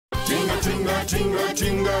Tinga, tinga,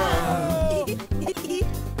 tinga.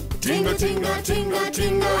 Tinga, tinga, tinga,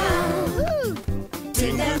 tinga.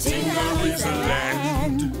 Tinga, tinga is a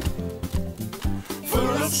land full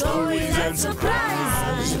of stories and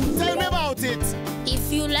surprises. Tell me about it.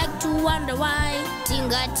 If you like to wonder why,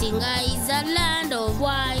 Tinga Tinga is a land of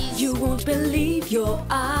wise. You won't believe your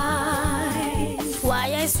eyes.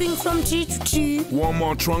 Why I swing from tree to tree. One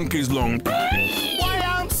more trunk is long. Why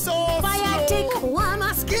I'm so Why I slow. take, why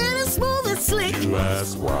my skin is smooth and slick. You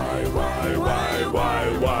ask why? Why?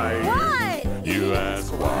 You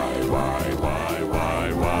ask why?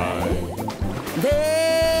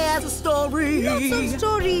 There's a story. Lots of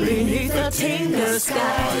stories beneath the Tinga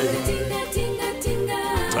sky. Tinga, tinga,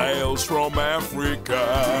 tinga. Tales from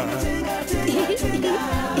Africa.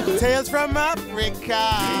 Tales from Africa.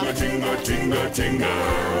 Tinga, tinga, tinga.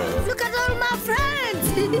 Look at all my friends.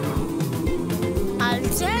 I'll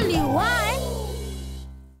tell you why.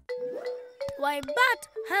 Why bat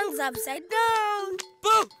hangs upside down.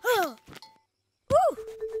 Boo! Boo!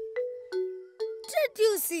 Did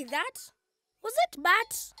you see that? Was it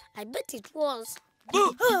bat? I bet it was.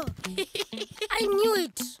 Boo! I knew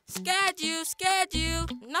it. Scared you.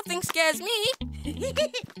 Nothing scares me.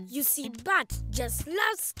 You see, bat just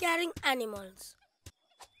loves scaring animals.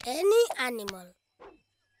 Any animal.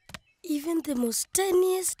 Even the most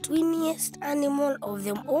tiniest, twiniest animal of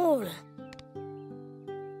them all.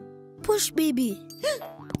 Bush baby.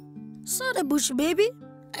 Sorry, bush baby.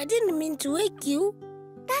 I didn't mean to wake you.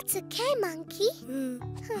 That's okay, monkey.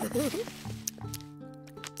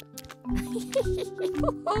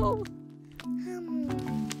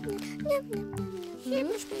 Here,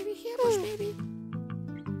 bush baby, here, bush baby.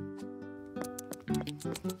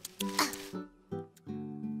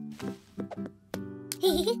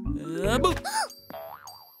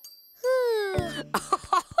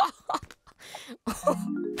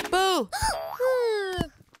 Boo. Boo.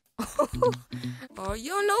 Oh,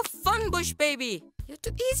 you're no fun, bush baby. You're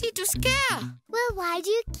too easy to scare. Well, why do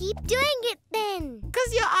you keep doing it then?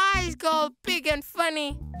 'Cause your eyes go all big and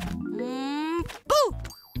funny. Boo!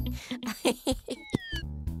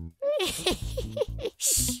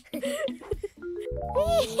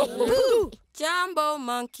 Jumbo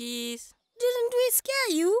monkeys. Didn't we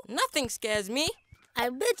scare you? Nothing scares me. I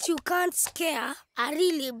bet you can't scare a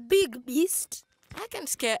really big beast. I can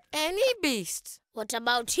scare any beast. What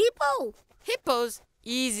about hippo? Hippos,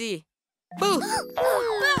 easy. Boo!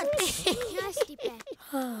 Nasty pet.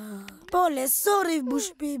 Pole, sorry,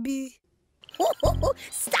 bush baby.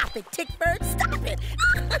 Stop it, Tickbird, stop it.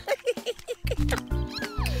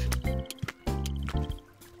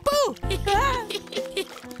 Boo!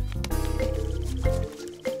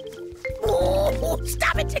 Oh,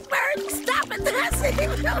 stop it, Tickbird, stop it. That's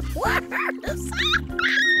even worse.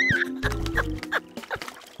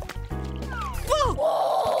 Boo!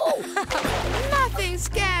 Nothing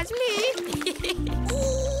scares me.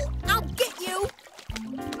 I'll get you.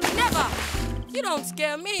 Never. You don't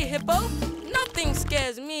scare me, Hippo. Nothing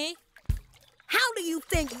scares me. How do you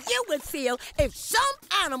think you would feel if some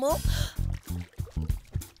animal,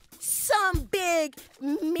 some big,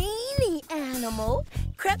 meanie animal,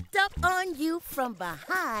 crept up on you from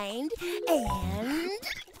behind and...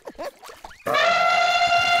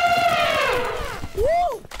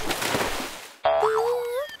 Woo!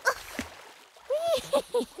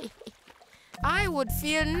 I would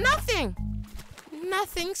feel nothing.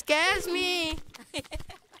 Nothing scares me.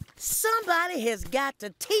 Somebody has got to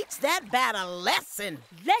teach that bat a lesson.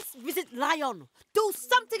 Let's visit Lion. Do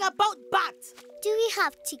something about Bat. Do we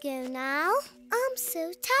have to go now? I'm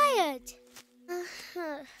so tired.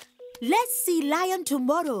 Let's see Lion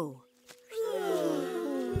tomorrow.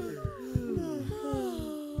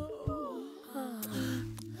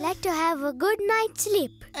 Like to have a good night's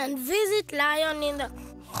sleep. And visit lion in the...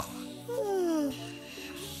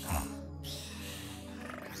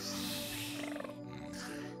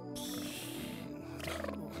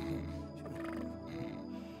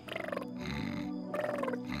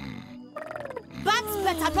 Bats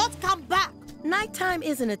better not come back. Nighttime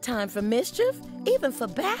isn't a time for mischief, even for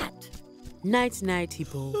bat. Night, night,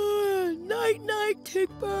 Hippo. Night, night,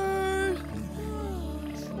 Tickbird.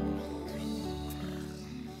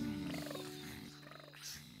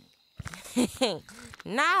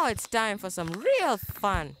 Now it's time for some real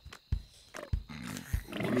fun.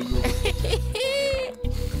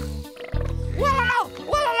 Wallow!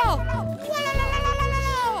 Wallow! Wallow!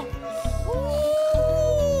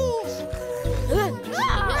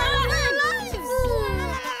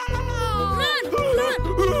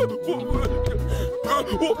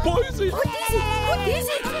 What is it? What is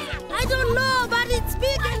it? I don't know, but it's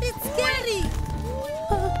big and it's scary.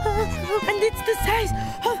 It's the size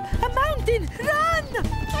of a mountain. Run!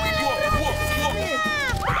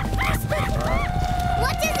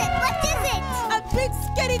 What is it? What is it? A big,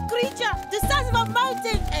 scary creature the size of a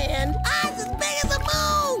mountain and eyes as big as the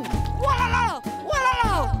moon. Walala!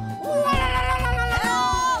 Walala!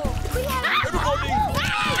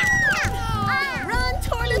 Run,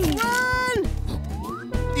 Tortoise,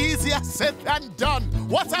 run! Easier said than done.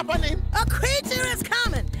 What's happening? A creature is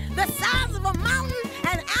coming, the size of a mountain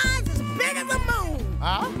and eyes as big as the moon.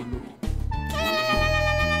 Huh?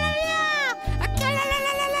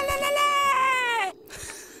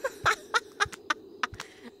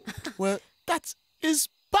 Well, that is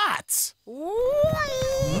bats.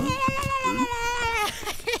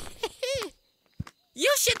 You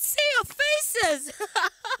should see your faces!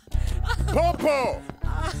 Popo!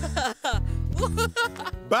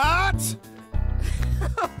 Bat!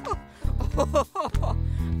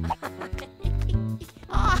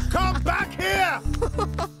 Come back here!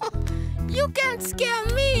 You can't scare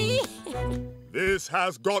me! This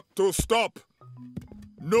has got to stop.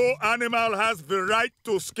 No animal has the right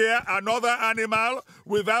to scare another animal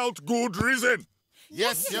without good reason.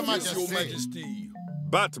 Yes, Your Majesty.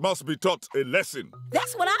 Bat must be taught a lesson.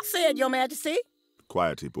 That's what I said, Your Majesty.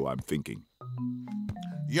 Quiet, Hippo, I'm thinking.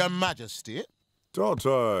 Your Majesty,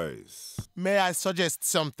 Tortoise. may I suggest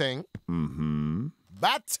something? Mm-hmm.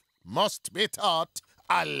 Bat must be taught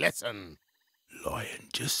a lesson. Lion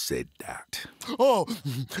just said that. Oh,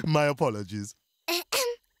 my apologies.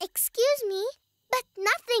 Excuse me, but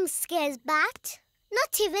nothing scares Bat.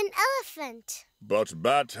 Not even elephant. But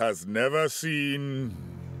Bat has never seen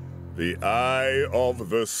the eye of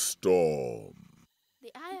the storm.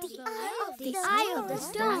 The eye of the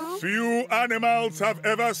storm. Few animals have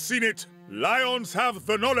ever seen it. Lions have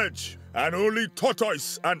the knowledge, and only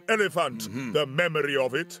tortoise and elephant the memory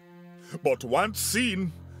of it. But once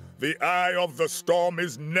seen, the eye of the storm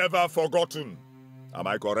is never forgotten. Am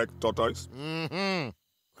I correct, Tortoise?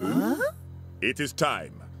 Mm-hmm. It is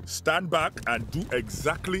time. Stand back and do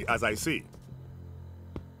exactly as I say.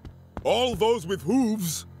 All those with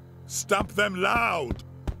hooves, stamp them loud.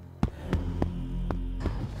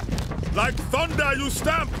 Like thunder you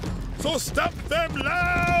stamp, so stamp them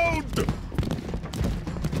loud!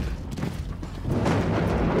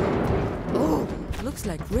 Oh, looks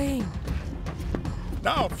like rain.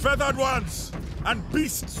 Now, feathered ones and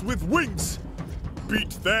beasts with wings, beat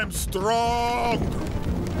them strong!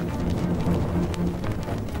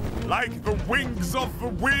 Like the wings of the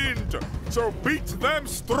wind, so beat them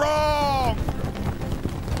strong!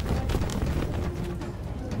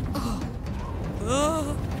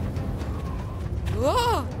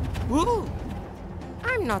 Whoa! Whoa!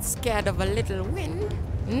 I'm not scared of a little wind.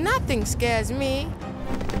 Nothing scares me.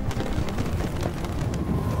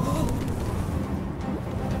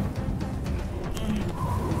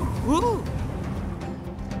 Whoa!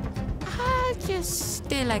 I'll just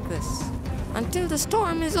stay like this until the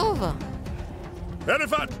storm is over.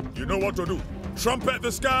 Elephant, you know what to do. Trumpet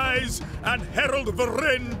the skies and herald the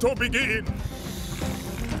rain to begin.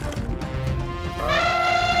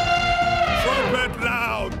 Trumpet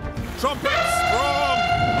loud, trumpet strong.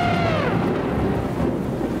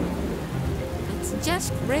 It's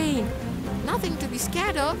just rain. Nothing to be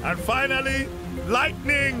scared of. And finally,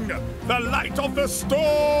 lightning, the light of the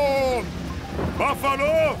storm.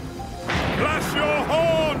 Buffalo, flash your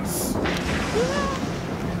horns.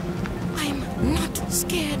 I'm not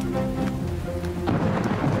scared.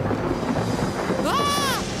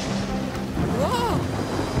 Ah! Whoa!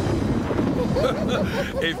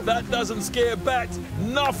 If that doesn't scare Bat,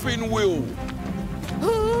 nothing will.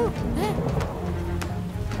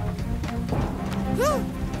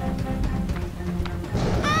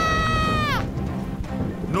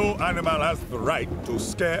 No animal has the right to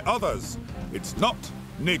scare others. It's not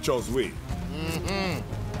nature's way.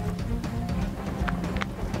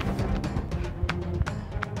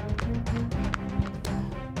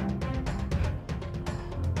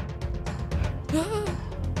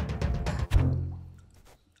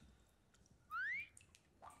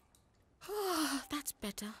 That's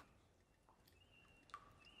better.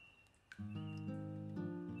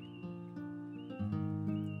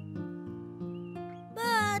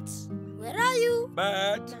 But where are you?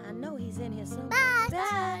 Bat, I know he's in here somewhere.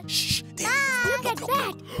 Bat. Shh, Look at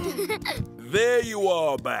Bat. there you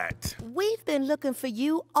are, Bat. We've been looking for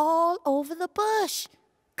you all over the bush.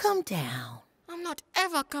 Come down. I'm not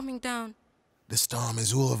ever coming down. The storm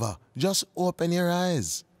is over. Just open your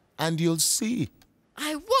eyes and you'll see.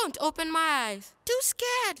 I won't open my eyes. Too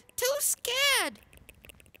scared. Too scared.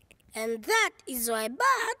 And that is why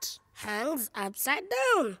Bat hangs upside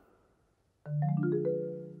down.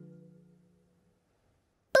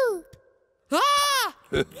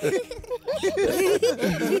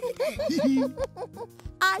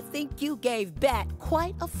 I think you gave Bat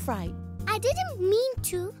quite a fright. I didn't mean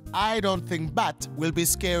to. I don't think Bat will be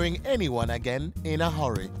scaring anyone again in a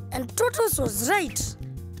hurry. And Tortoise was right.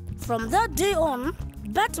 From that day on,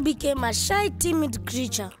 Bat became a shy, timid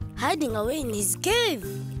creature, hiding away in his cave.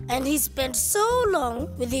 And he spent so long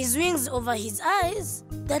with his wings over his eyes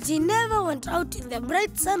that he never went out in the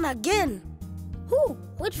bright sun again. Who?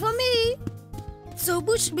 Wait for me. So,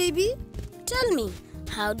 Bush Baby, tell me,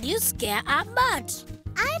 how do you scare a bat?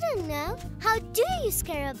 I don't know. How do you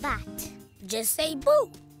scare a bat? Just say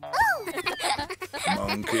boo. Oh!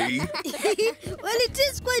 Monkey. Well, it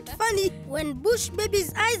is quite funny when Bush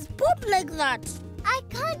Baby's eyes pop like that. I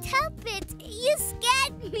can't help it. You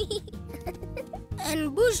scared me.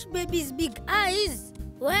 And Bush Baby's big eyes,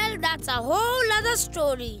 well, that's a whole other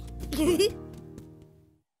story.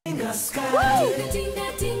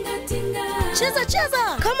 Cheza,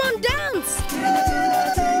 cheza, come on, dance.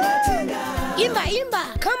 Imba,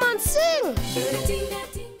 imba, come on, sing.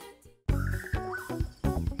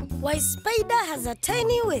 Why, Spider has a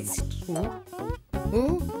tiny waist.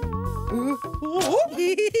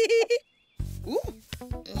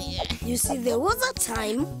 You see, there was a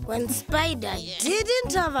time when Spider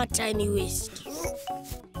didn't have a tiny waist.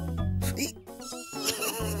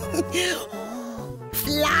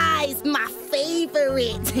 Flies, my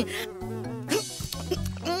favorite.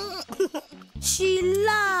 She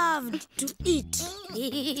loved to eat.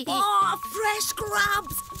 Oh, fresh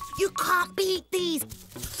grubs. You can't beat these.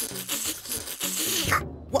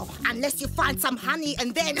 Well, unless you find some honey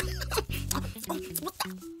and then...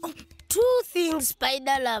 Two things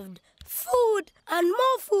Spider loved, food and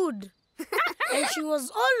more food. And she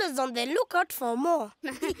was always on the lookout for more.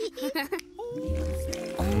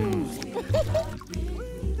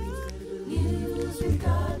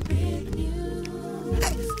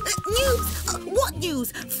 News? What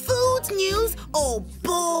news? Food news or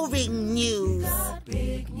boring news?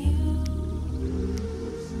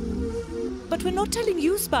 But we're not telling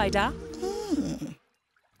you, Spider.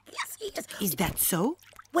 Yes. Is that so?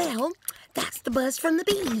 Well, that's the buzz from the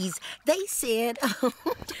bees. They said,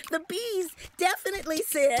 the bees definitely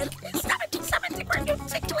said,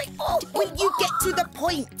 will you get to the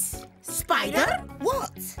point? Spider?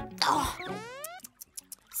 What? Oh,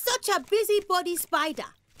 such a busybody spider.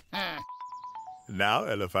 Now,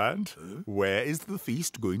 Elephant, where is the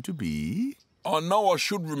feast going to be? I know I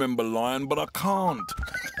should remember, Lion, but I can't.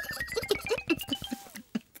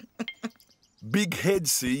 Big head,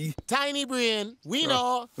 see? Tiny brain, we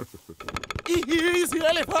know. Easy,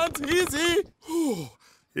 Elephant, easy.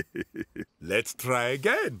 Let's try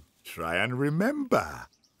again. Try and remember.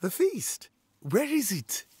 The feast. Where is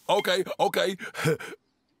it? Okay.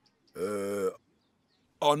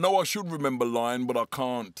 I know I should remember, Lion, but I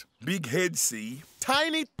can't. Big head, see?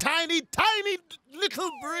 Tiny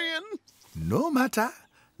little brain. No matter.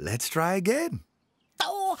 Let's try again.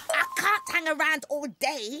 Oh, I can't hang around all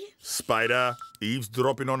day. Spider,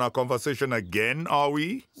 eavesdropping on our conversation again, are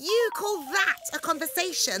we? You call that a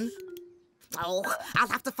conversation? Oh, I'll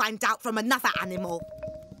have to find out from another animal.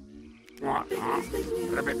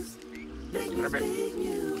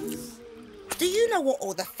 Do you know what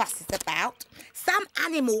all the fuss is about? Some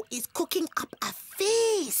animal is cooking up a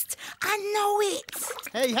feast. I know it.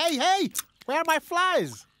 Hey, where are my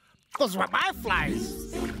flies? Those were my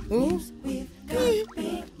flies.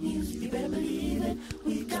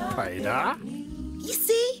 Spider? You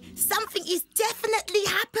see, something is definitely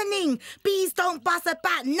happening. Bees don't buzz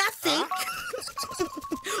about nothing.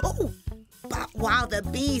 Oh, but while the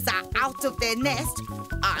bees are out of their nest,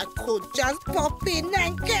 I could just pop in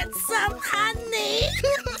and get some honey.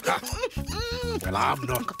 Well, I'm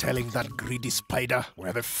not telling that greedy spider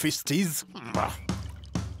where the feast is.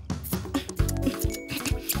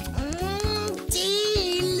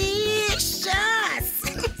 Delicious!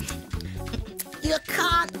 You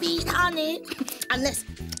can't beat honey unless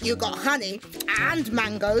you got honey and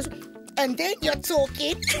mangoes, and then you're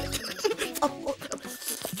talking.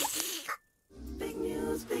 Big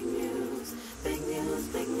news, big news, big news,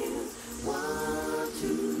 big news. 1,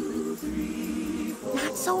 2, 3, 4.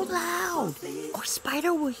 Not so loud, or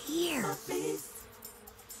Spider will hear.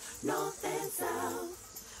 North and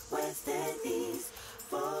south, west and east.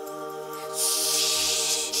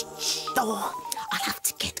 Shh. Oh, I'll have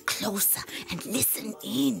to get closer and listen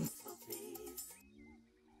in.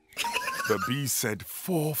 The bee said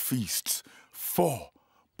 4 feasts. 4,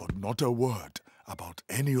 but not a word about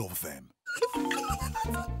any of them.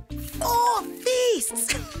 4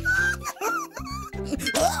 feasts!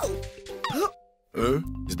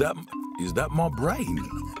 Is that my brain?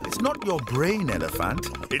 It's not your brain, elephant.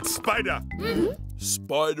 It's Spider.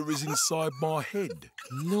 Spider is inside my head.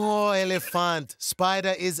 No, elephant.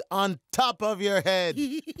 Spider is on top of your head.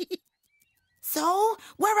 So,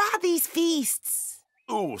 where are these feasts?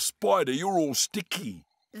 Oh, Spider, you're all sticky.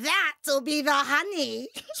 That'll be the honey.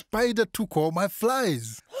 Spider took all my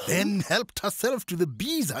flies, then helped herself to the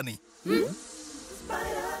bees, honey.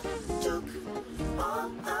 Spider took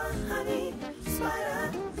all our honey.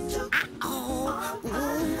 Spider took all our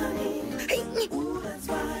honey. Ooh, that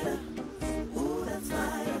spider. Ooh, that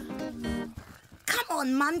spider. Come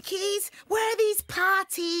on, monkeys. Where are these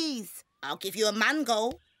parties? I'll give you a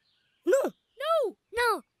mango. No.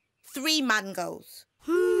 3 mangoes.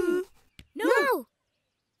 No.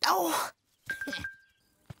 Oh.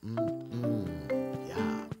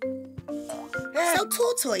 So,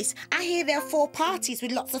 Tortoise, I hear there are 4 parties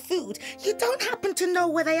with lots of food. You don't happen to know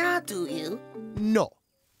where they are, do you? No.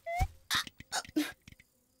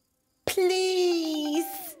 Please.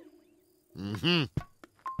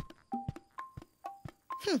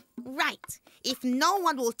 Right. If no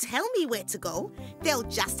one will tell me where to go, they'll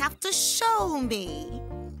just have to show me.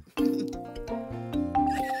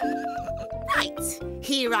 Right.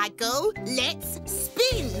 Here I go. Let's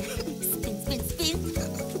spin. Spin, spin, spin.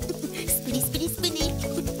 Spinny, spinny, spinny.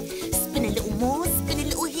 Spin a little more. Spin a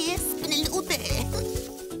little here. Spin a little there.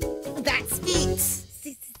 That's it.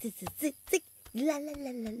 La, la,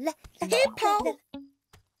 la, la, la. Hippo,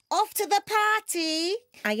 off to the party.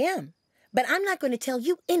 I am, but I'm not going to tell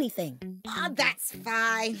you anything. That's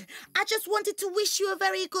fine. I just wanted to wish you a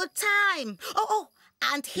very good time. Oh,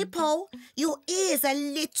 and Hippo, your ear's a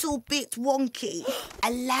little bit wonky.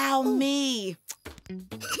 Allow me.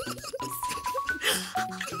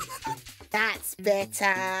 That's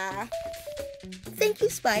better. Thank you,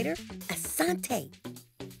 Spider. Asante.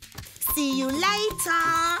 See you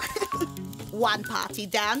later. 1 party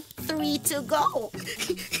down, 3 to go.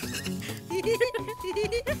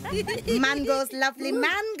 Mangoes, lovely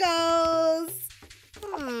mangoes.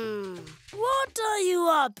 What are you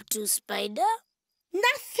up to, Spider?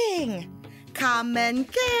 Nothing. Come and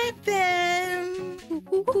get them.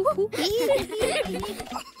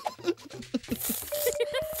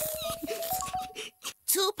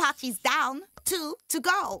 2 parties down, 2 to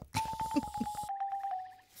go.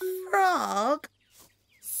 Frog,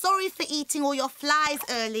 sorry for eating all your flies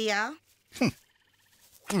earlier.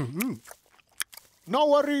 No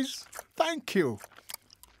worries. Thank you.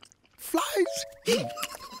 Flies?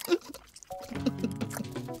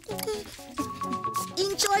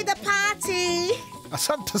 Enjoy the party.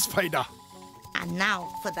 Asante, Spider. And now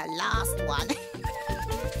for the last one.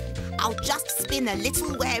 I'll just spin a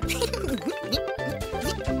little web.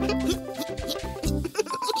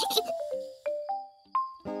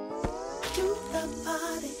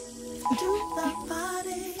 To the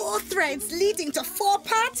party. 4 threads leading to 4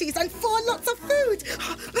 parties and 4 lots of food.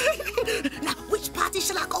 Now, which party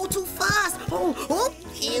shall I go to first? Oh,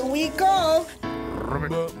 here we go.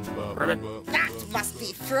 That must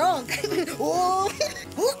be Frog. Oh,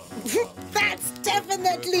 that's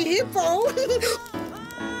definitely Hippo.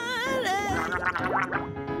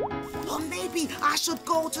 Or maybe I should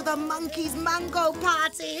go to the monkey's mango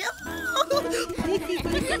party.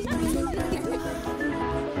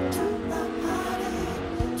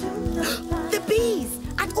 The bees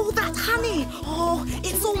and all that honey. Oh,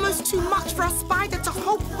 it's almost too much for a spider to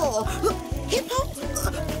hope for. Hippo?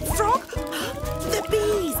 Frog? The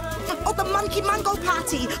bees? Or the monkey mango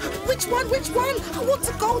party? Which one? Which one? I want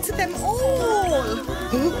to go to them all.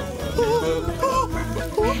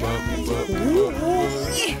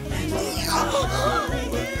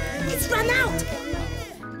 It's run out.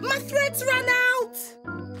 My thread's run out.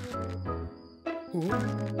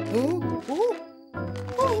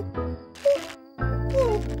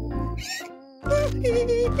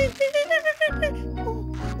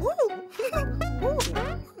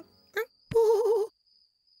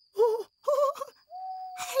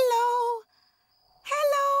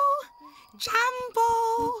 Hello, Jumbo.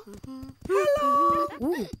 Hello.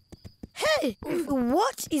 Hey,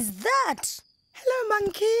 what is that? Hello,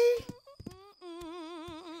 monkey.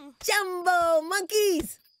 Jumbo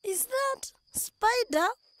monkeys. Is that Spider?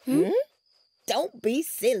 Don't be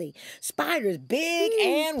silly. Spider's big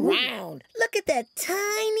and round. Look at that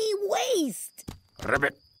tiny waist.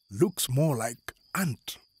 Rabbit. Looks more like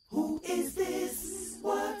ant. Who is this?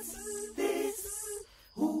 What's this?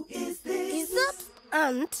 Who is this? Is that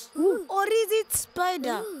ant? Or is it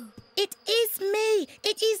Spider? It is me.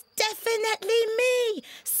 It is definitely me,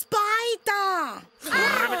 Spider.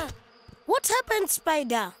 What happened,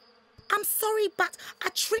 Spider? I'm sorry, but I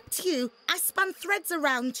tricked you. I spun threads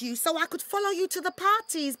around you so I could follow you to the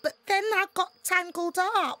parties, but then I got tangled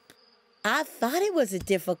up. I thought it was a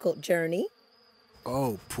difficult journey.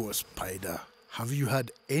 Oh, poor Spider. Have you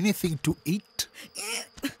had anything to eat?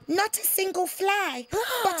 Not a single fly,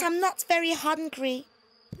 but I'm not very hungry.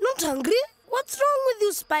 Not hungry? What's wrong with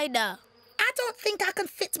you, Spider? I don't think I can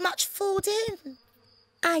fit much food in.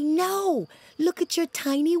 I know. Look at your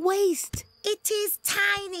tiny waist. It is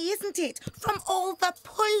tiny, isn't it? From all the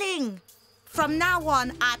pulling. From now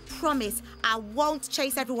on, I promise I won't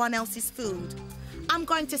chase everyone else's food. I'm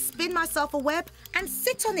going to spin myself a web and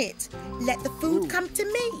sit on it. Let the food come to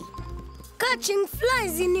me. Catching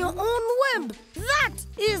flies in your own web. That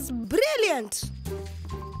is brilliant.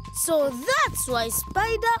 So that's why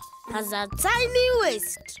Spider has a tiny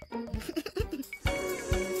waist.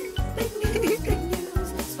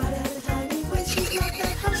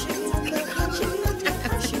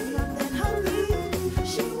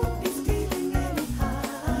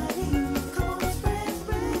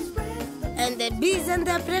 And the bees and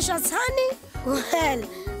their precious honey? Well,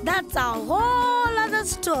 that's a whole other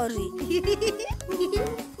story.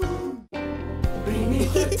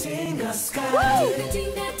 Beneath the Tinga sky.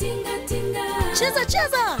 Tinga, tinga, tinga. Cheza,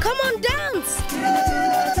 cheza, come on, dance.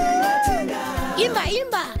 Tinga, tinga, tinga. Imba,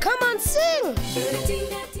 imba, come on, sing. Tinga,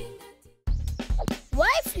 tinga, tinga.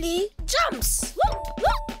 Why Flea jumps? Go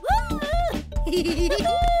on, Flea.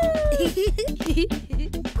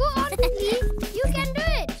 You can do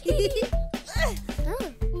it.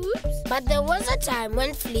 Oops. But there was a time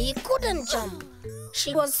when Flea couldn't jump.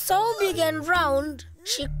 She was so big and round,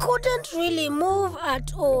 she couldn't really move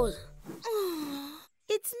at all.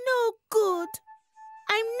 It's no good.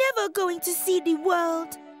 I'm never going to see the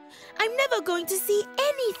world. I'm never going to see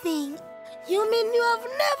anything. You mean you have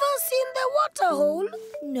never seen the water hole?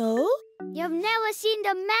 No. You've never seen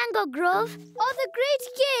the mango grove or the great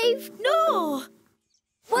cave? No.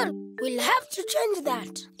 Well, we'll have to change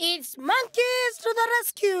that. It's monkeys to the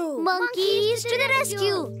rescue. Monkeys to the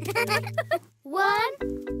rescue.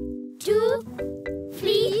 1, 2,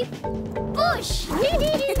 3, push.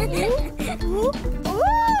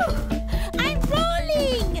 I'm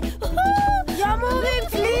rolling. You're moving,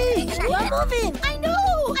 Flea. You're moving. I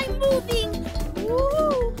know. I'm moving.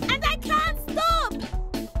 And I can't stop.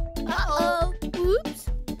 Uh-oh. Oops.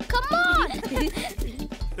 Come on.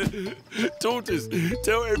 Tortoise,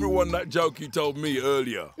 tell everyone that joke you told me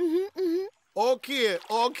earlier. Okay.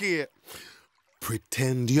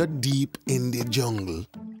 Pretend you're deep in the jungle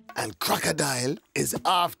and Crocodile is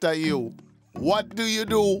after you. What do you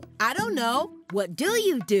do? I don't know. What do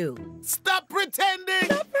you do? Stop pretending!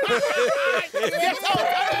 Get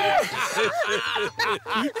out!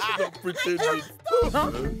 Stop pretending.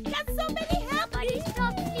 Got so many Somebody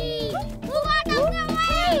stop me. Move out of the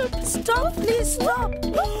way. Stop, Flea, stop.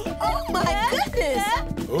 Oh, my goodness.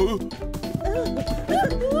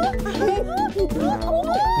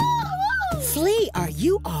 Flea, are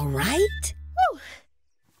you all right?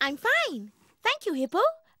 I'm fine. Thank you, Hippo.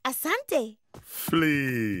 Asante.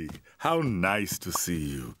 Flea, how nice to see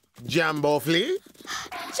you. Jambo Flea?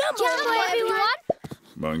 Jumbo, everyone.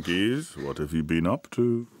 Monkeys, what have you been up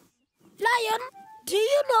to? Lion, do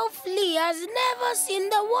you know Flea has never seen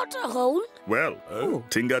the water hole? Well,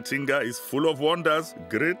 Tinga Tinga is full of wonders,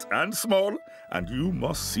 great and small, and you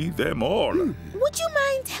must see them all. Would you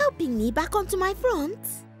mind helping me back onto my front?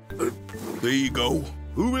 There you go.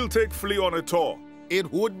 Who will take Flea on a tour?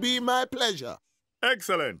 It would be my pleasure.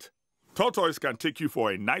 Excellent. Tortoise can take you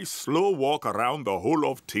for a nice slow walk around the whole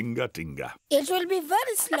of Tinga Tinga. It will be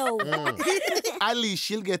very slow. At least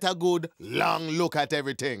she'll get a good long look at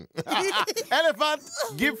everything. Elephant,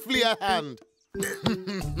 give Flea a hand.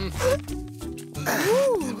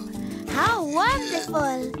 Ooh, how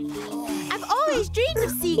wonderful. I've always dreamed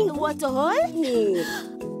of seeing the water hole.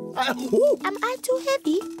 Am I too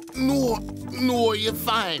heavy? No, you're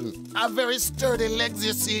fine. I have very sturdy legs,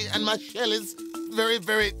 you see, and my shell is very,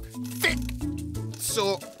 very thick.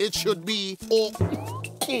 So it should be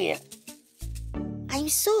okay. I'm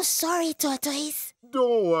so sorry, Tortoise.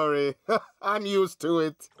 Don't worry. I'm used to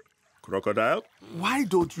it. Crocodile, why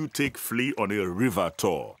don't you take Flea on a river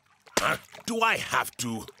tour? Do I have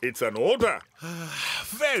to? It's an order.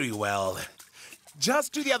 Very well.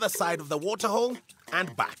 Just to the other side of the waterhole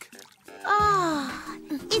and back. Ah,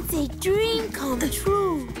 it's a dream come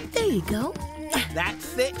true. There you go.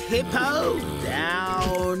 That's it, Hippo.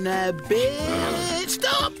 Down a bit.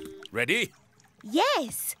 Stop. Ready?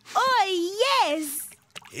 Yes. Oh, yes.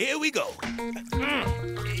 Here we go.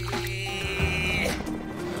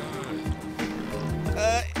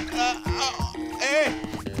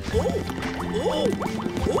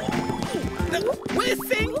 We're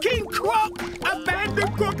sinking, Croc!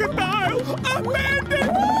 Abandon crocodile! Abandon!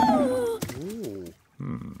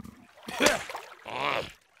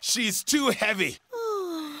 She's too heavy.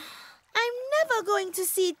 I'm never going to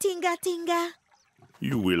see Tinga Tinga.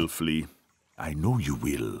 You will, Flea. I know you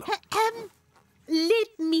will.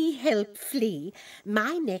 Let me help Flea.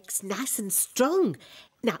 My neck's nice and strong.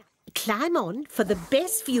 Now, climb on for the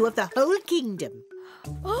best view of the whole kingdom.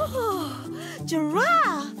 Oh,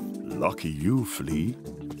 giraffe! Lucky you, Flea.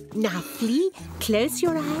 Now, Flea, close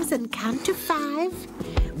your eyes and count to 5.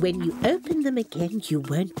 When you open them again, you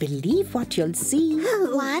won't believe what you'll see.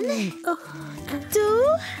 1,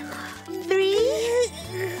 2, 3,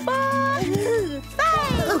 4,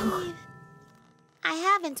 5. I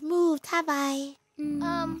haven't moved, have I?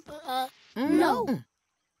 No.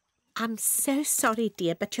 I'm so sorry,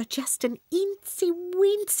 dear, but you're just an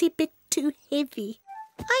weensy bit too heavy.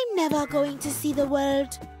 I'm never going to see the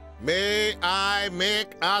world. May I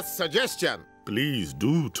make a suggestion? Please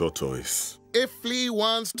do, Tortoise. If Flea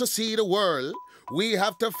wants to see the world, we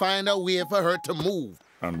have to find a way for her to move.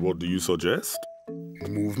 And what do you suggest?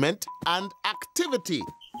 Movement and activity.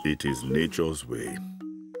 It is nature's way.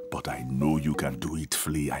 But I know you can do it,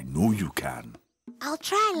 Flea. I know you can. I'll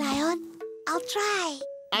try, Lion. I'll try.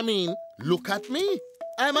 I mean, look at me.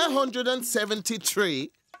 I'm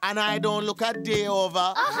 173, and I don't look a day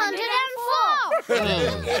over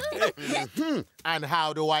 104. And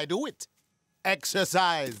how do I do it?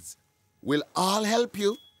 Exercise. We'll all help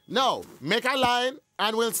you. Now, make a line,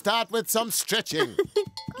 and we'll start with some stretching.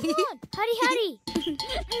 Come on, hurry.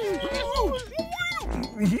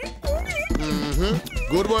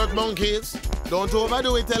 Good work, monkeys. Don't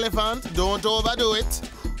overdo it, elephant. Don't overdo it.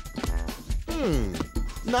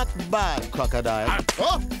 Not bad, crocodile.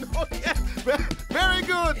 Oh, yeah. Very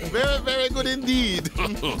good. Very good indeed.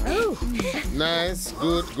 Nice.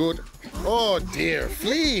 Good. Oh, dear.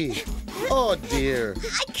 Flea. Oh, dear.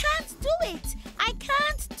 I can't do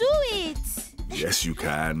it. Yes, you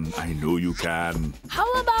can. I know you can.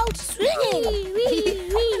 How about swinging?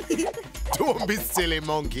 Don't be silly,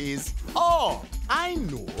 monkeys. Oh, I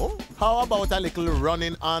know. How about a little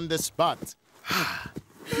running on the spot?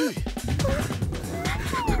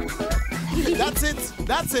 That's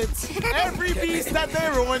it. Every beast at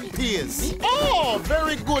their own pace. Oh,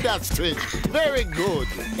 very good, Astrid. Very good.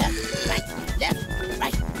 Left, right.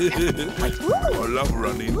 I love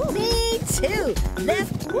running. Me too.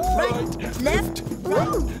 Left, right, left,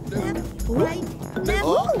 right.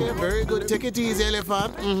 Okay, very good. Take it easy,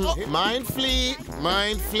 elephant. Mind Flea.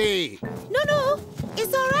 No.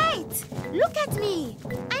 It's all right. Look at me.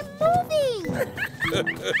 I'm moving.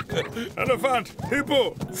 Elephant,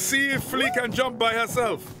 Hippo, see if Flea can jump by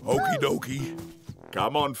herself. Okie dokie.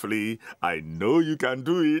 Come on, Flea. I know you can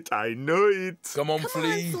do it. I know it. Come on, Come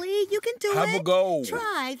on, Flea. You can do it. Have a go.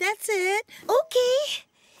 Try. That's it. Okay.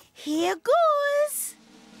 Here goes.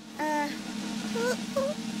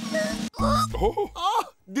 Oh,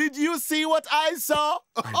 did you see what I saw?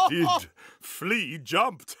 I did. Flea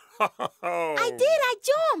jumped. I did. I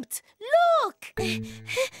jumped. Look.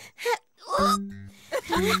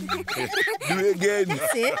 Do it again.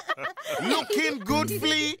 That's it. Looking good,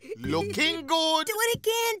 Flea. Looking good. Do it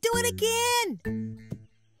again.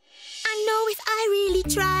 I know if I really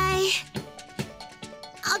try,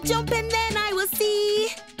 I'll jump and then I will see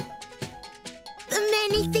the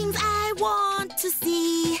many things I want to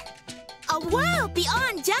see. A world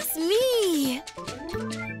beyond just me.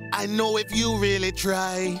 I know if you really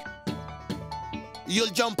try, you'll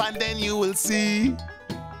jump and then you will see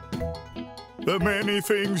the many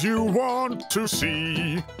things you want to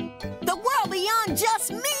see. The world beyond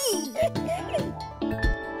just me.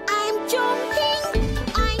 I'm jumping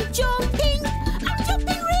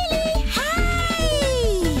really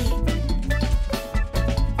high.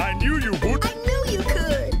 I knew you would. I knew you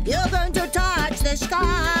could. You're going to touch the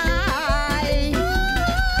sky.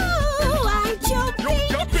 Oh, I'm jumping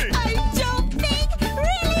really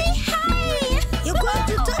high. You're going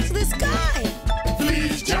to touch the sky.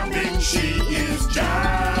 Flea's jumping, she is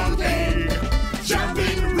jumping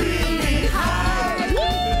really high.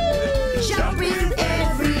 Jumping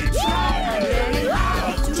every time and learning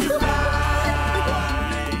how to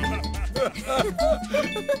fly.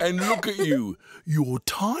 And look at you. You're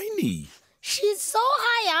tiny. She's so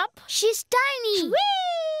high up. She's tiny.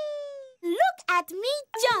 Whee! Look at me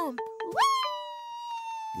jump.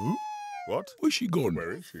 Whee! What? Where's she gone?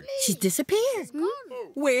 Where is she? She's disappeared.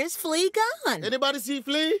 Where's Flea gone? Anybody see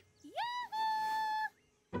Flea?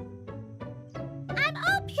 I'm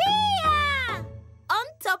up here! On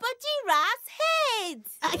top of Giraffe's head!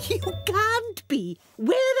 You can't be.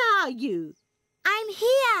 Where are you? I'm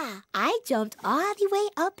here. I jumped all the way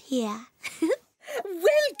up here.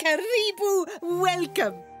 Well, Karibu,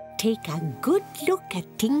 welcome. Take a good look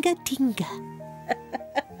at Tinga Tinga.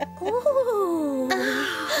 Ooh.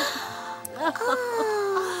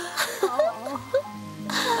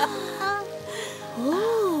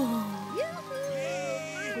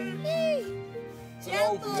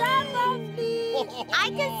 I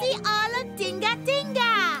can see all of Tinga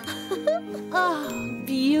Tinga. Oh,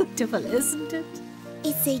 beautiful, isn't it?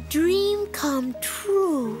 It's a dream come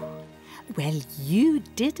true. Well, you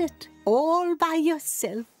did it all by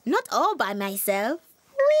yourself. Not all by myself.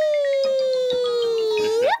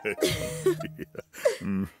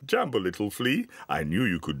 Jump a little, Flea. I knew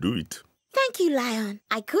you could do it. Thank you, Lion.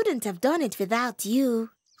 I couldn't have done it without you.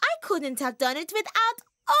 I couldn't have done it without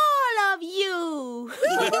all of you.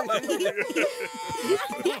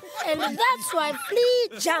 And that's why Flea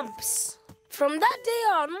jumps. From that day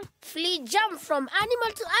on, Flea jumped from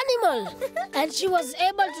animal to animal. And she was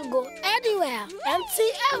able to go anywhere and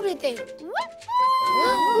see everything.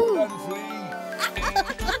 Well done, Flea.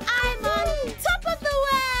 I'm on top of the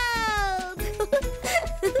world.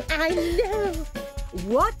 I know.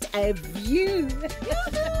 What a view.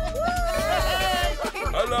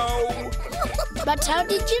 Hello. But how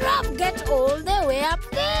did Giraffe get all the way up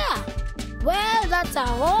there? Well, that's a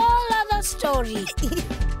whole other story.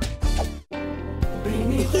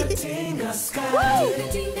 Tinga sky.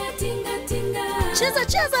 Tinga tinga tinga. Cheza,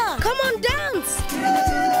 cheza, come on, dance.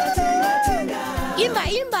 Imba,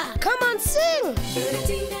 imba, come on, sing.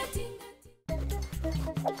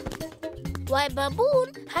 Why,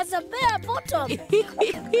 Baboon has a bare bottom.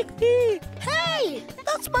 Hey,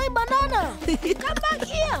 that's my banana. Come back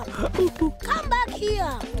here. Come back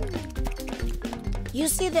here. You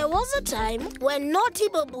see, there was a time when Naughty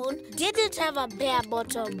Baboon didn't have a bare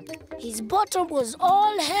bottom. His bottom was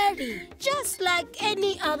all hairy, just like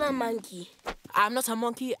any other monkey. I'm not a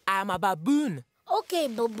monkey, I'm a baboon. Okay,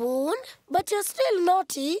 Baboon, but you're still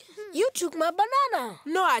naughty. You took my banana.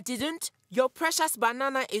 No, I didn't. Your precious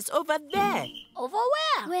banana is over there. Over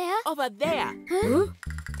where? Where? Over there. Huh?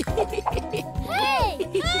 Hey,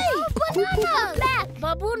 banana! Back.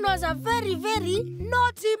 Baboon was a very, very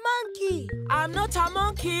naughty monkey. I'm not a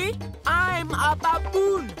monkey. I'm a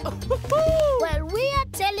baboon. Well, we are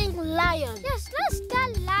telling Lion. Yes, let's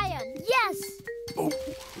tell Lion. Yes. Oh,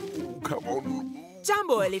 come on.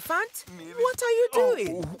 Jumbo Elephant, what are you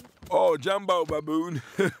doing? Oh, Jumbo Baboon.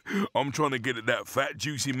 I'm trying to get at that fat,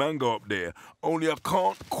 juicy mango up there. Only I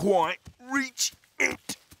can't quite reach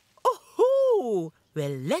it. Oh,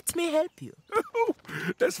 well, let me help you.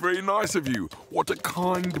 That's very nice of you. What a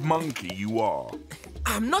kind monkey you are.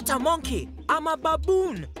 I'm not a monkey. I'm a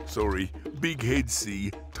baboon. Sorry, big head,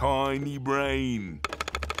 see, tiny brain.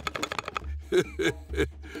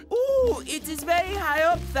 Ooh, it is very high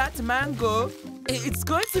up, that mango. It's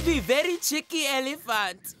going to be very tricky,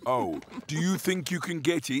 Elephant. Oh, do you think you can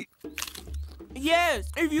get it? Yes,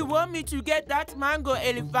 if you want me to get that mango,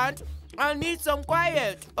 Elephant, I need some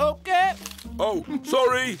quiet, okay? Oh,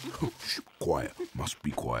 sorry. Shh, quiet. Must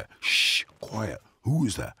be quiet. Shh, quiet. Who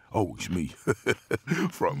is that? Oh, it's me.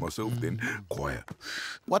 Fright myself then. Quiet.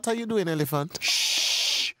 What are you doing, Elephant?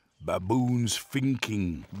 Shh. Baboon's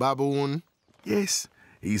thinking. Baboon? Yes.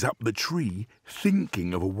 He's up the tree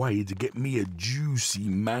thinking of a way to get me a juicy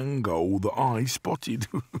mango that I spotted.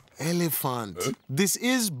 Elephant. This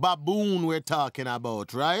is Baboon we're talking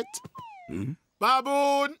about, right? Hmm?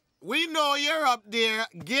 Baboon, we know you're up there.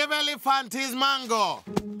 Give Elephant his mango.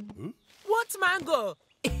 What mango?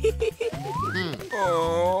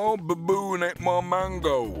 Oh, Baboon ate my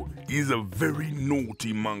mango. He's a very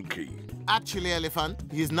naughty monkey. Actually, Elephant,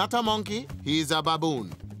 he's not a monkey. He's a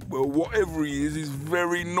baboon. Well, whatever he is, he's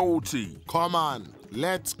very naughty. Come on,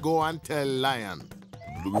 let's go and tell Lion.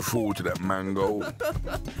 Looking forward to that mango.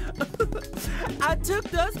 I took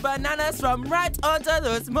those bananas from right under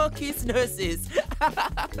those monkeys' noses.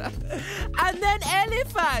 And then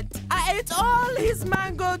Elephant, I ate all his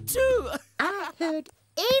mango too. I heard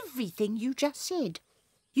everything you just said.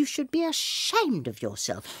 You should be ashamed of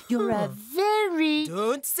yourself. You're a very...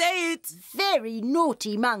 Don't say it. Very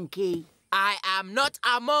naughty monkey. I am not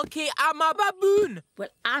a monkey, I'm a baboon. Well,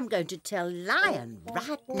 I'm going to tell Lion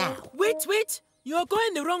right now. Wait. You're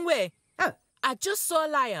going the wrong way. Oh. I just saw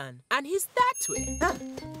Lion, and he's that way.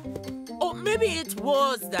 Or maybe it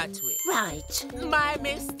was that way. Right. My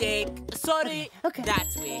mistake. Sorry. Okay. That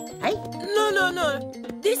way. Hey? No.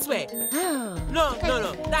 This way. Oh. No.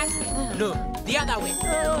 That way. No. The other way.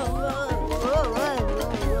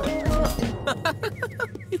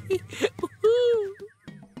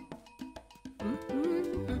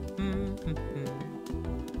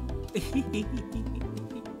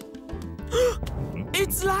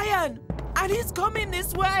 And he's coming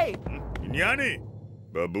this way. Nyani,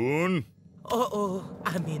 baboon. Uh-oh,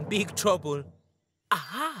 I'm in big trouble.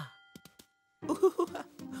 Aha.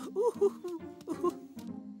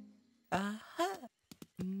 Aha.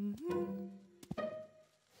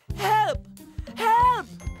 Help! Help!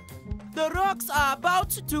 The rocks are about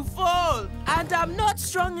to fall, and I'm not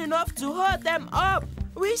strong enough to hold them up.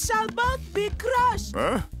 We shall both be crushed.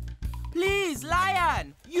 Huh? Please,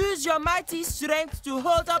 Lion, use your mighty strength to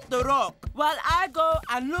hold up the rock while I go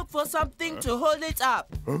and look for something to hold it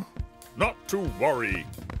up. Huh? Not to worry.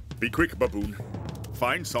 Be quick, baboon.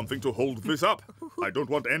 Find something to hold this up. I don't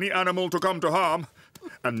want any animal to come to harm,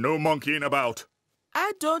 and no monkeying about.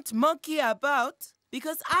 I don't monkey about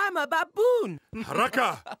because I'm a baboon.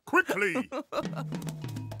 Haraka, quickly!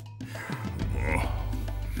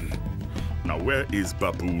 Now, where is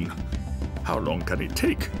baboon? How long can it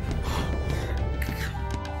take?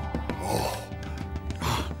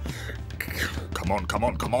 Come on, come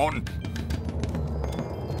on, come on!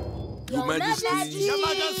 Your Majesty! Your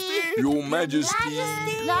Majesty! Your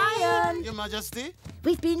Majesty! Lion! Your Majesty!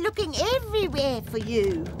 We've been looking everywhere for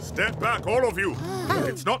you. Step back, all of you!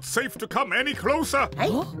 It's not safe to come any closer! Hey?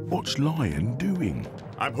 What's Lion doing?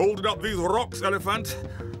 I'm holding up these rocks, Elephant,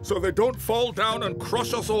 so they don't fall down and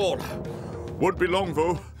crush us all. Won't be long,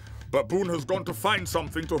 though. Baboon has gone to find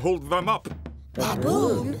something to hold them up.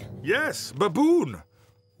 Baboon? Yes, baboon.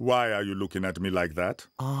 Why are you looking at me like that?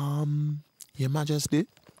 Your Majesty,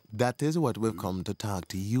 that is what we've come to talk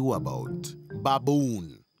to you about.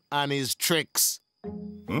 Baboon and his tricks.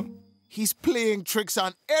 Huh? He's playing tricks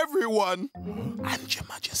on everyone. And Your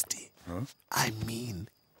Majesty, I mean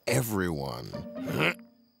everyone.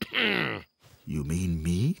 You mean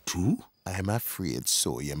me too? I'm afraid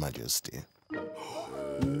so, Your Majesty.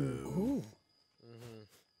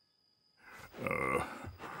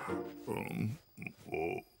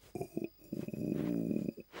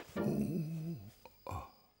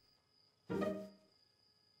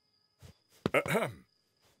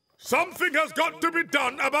 Something has got to be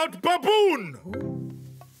done about baboon!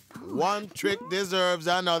 One trick deserves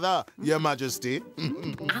another, Your Majesty.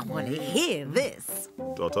 I want to hear this.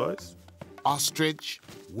 Tortoise? Ostrich,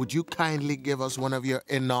 would you kindly give us one of your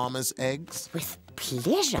enormous eggs? With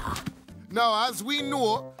pleasure. Now, as we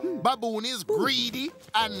know, baboon is greedy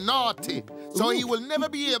and naughty, so he will never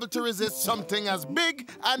be able to resist something as big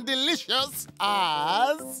and delicious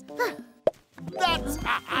as... That's...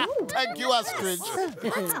 Thank you, Ostrich.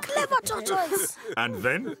 That's clever, Tortoise. And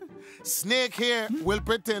then? Snake here will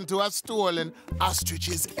pretend to have stolen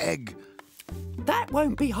Ostrich's egg. That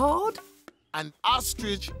won't be hard. And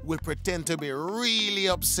Ostrich will pretend to be really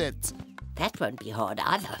upset. That won't be hard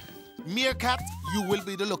either. Meerkat, you will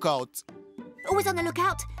be the lookout. Always on the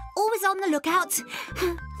lookout. Always on the lookout.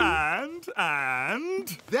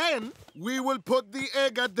 And? Then we will put the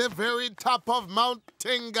egg at the very top of Mount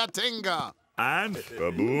Tinga Tinga. And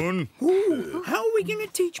baboon? Ooh, how are we going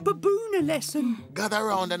to teach baboon a lesson? Gather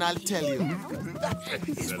around and I'll tell you.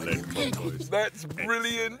 That's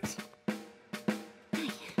brilliant.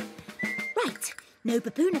 Right. No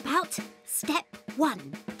baboon about. Step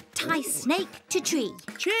 1. Tie snake to tree.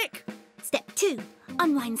 Check. Step 2.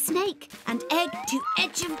 Unwind snake and egg to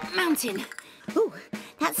edge of mountain. Ooh,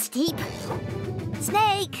 that's steep.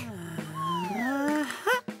 Snake.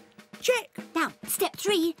 Check. Now, step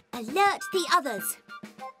 3. Alert the others.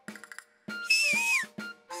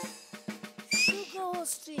 Go,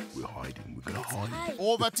 Ostrich. We're hiding. We're gonna hide.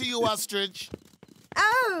 Over to you, Ostrich.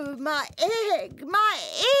 Oh, my egg, my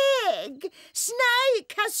egg!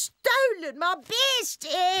 Snake has stolen my best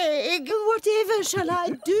egg! Whatever shall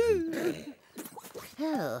I do?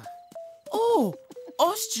 Oh,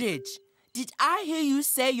 Ostrich, did I hear you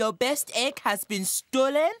say your best egg has been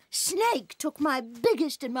stolen? Snake took my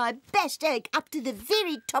biggest and my best egg up to the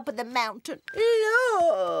very top of the mountain.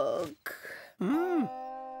 Look!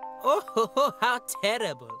 Oh, how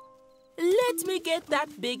terrible. Let me get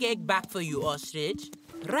that big egg back for you, Ostrich.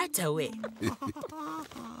 Right away.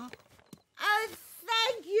 Oh,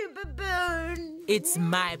 thank you, baboon. It's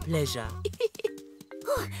my pleasure.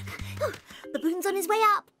 Baboon's on his way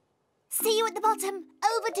up. See you at the bottom.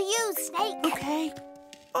 Over to you, Snake. Okay.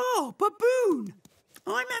 Oh, baboon.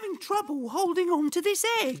 I'm having trouble holding on to this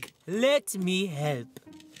egg. Let me help.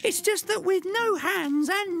 It's just that with no hands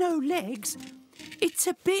and no legs, it's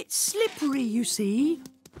a bit slippery, you see.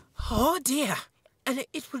 Oh, dear. And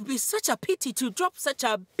it would be such a pity to drop such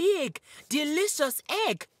a big, delicious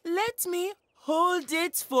egg. Let me hold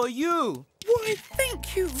it for you. Why,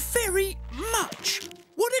 thank you very much.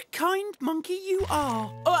 What a kind monkey you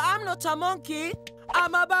are. Oh, I'm not a monkey.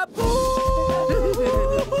 I'm a baboon.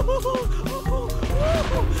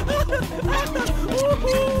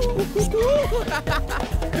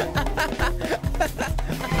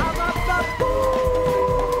 I'm a baboon!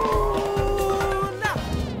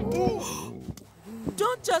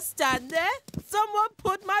 Don't just stand there. Someone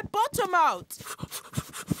put my bottom out.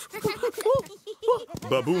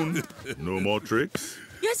 Baboon, no more tricks?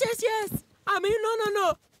 Yes. I mean,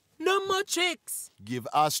 no. No more tricks. Give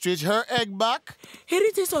Ostrich her egg back. Here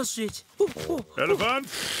it is, Ostrich. Elephant?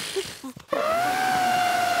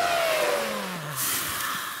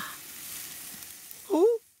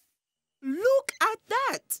 Look at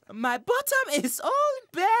that. My bottom is all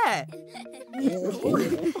bare.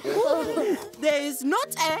 There is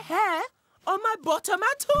not a hair on my bottom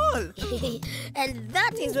at all. And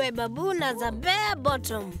that is why Baboon has a bare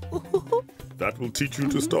bottom. That will teach you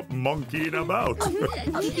to stop monkeying about.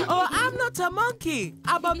 Oh, I'm not a monkey.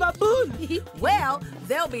 I'm a baboon. Well,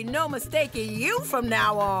 there'll be no mistaking you from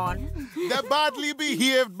now on. The badly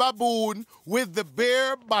behaved baboon with the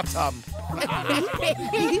bare bottom.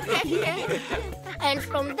 And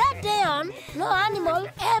from that day on, no animal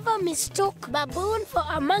ever mistook Baboon for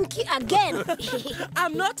a monkey again.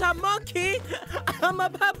 I'm not a monkey. I'm a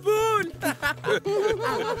baboon.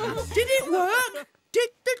 Did it work? Did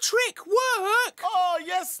the trick work? Oh,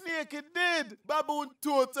 yes, Snake, it did. Baboon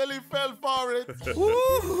totally fell for it.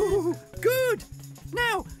 Ooh, good.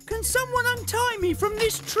 Now, can someone untie me from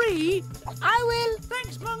this tree? I will.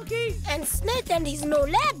 Thanks, Monkey. And Snake and his no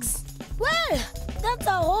legs. Well, that's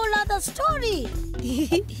a whole other story.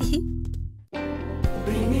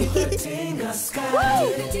 Bring me the Tinga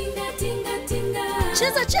sky. Tinga, tinga, tinga.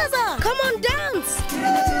 Cheza, come on, dance.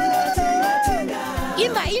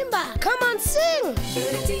 Imba, come on, sing.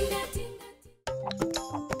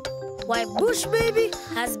 Why, Bush Baby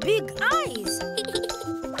has big eyes.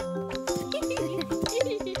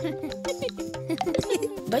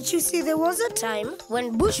 But you see, there was a time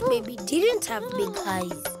when Bush Baby didn't have big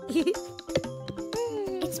eyes.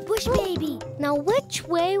 It's Bush Baby. Now, which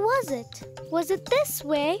way was it? Was it this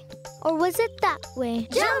way or was it that way?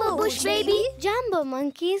 Jumbo, Bush Baby. Jumbo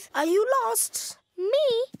monkeys. Are you lost?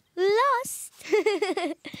 Me? Lost?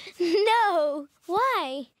 No.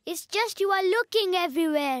 Why? It's just you are looking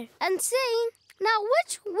everywhere and saying, now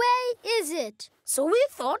which way is it? So we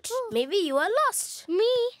thought maybe you are lost.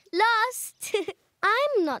 Me? Lost?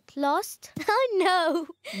 I'm not lost. Oh, no.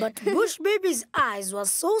 But Bush Baby's eyes were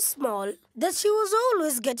so small that she was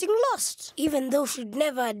always getting lost, even though she'd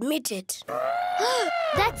never admit it.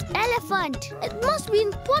 That's Elephant. It must be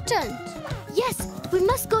important. Yes, we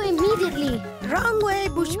must go immediately. Wrong way,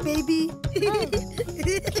 Bush Baby.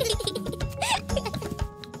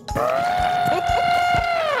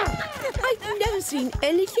 I've never seen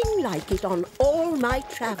anything like it on all my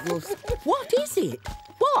travels. What is it?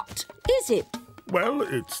 What is it? Well,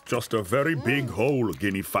 it's just a very big hole,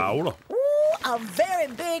 guinea fowl. A very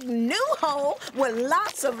big new hole with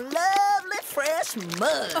lots of lovely fresh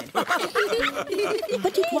mud.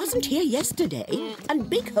 But it wasn't here yesterday, and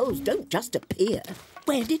big holes don't just appear.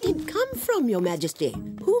 Where did it come from, Your Majesty?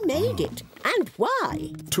 Who made it, and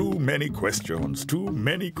why? Too many questions.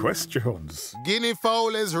 Guinea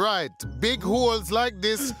fowl is right. Big holes like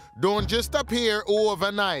this don't just appear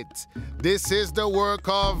overnight. This is the work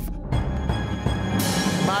of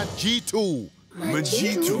Majitu.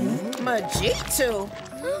 Majitu?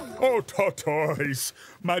 Oh, Tortoise.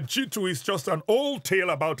 Majitu is just an old tale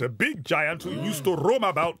about a big giant who used to roam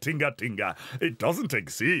about Tinga Tinga. It doesn't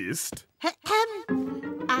exist.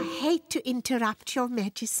 I hate to interrupt, Your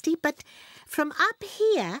Majesty, but from up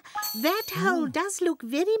here, that hole does look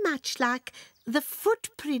very much like the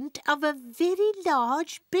footprint of a very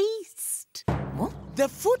large beast. What? The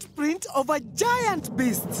footprint of a giant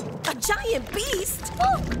beast. A giant beast?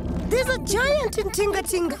 Look, there's a giant in Tinga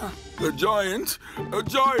Tinga. A giant? A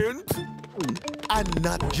giant? And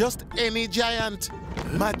not just any giant.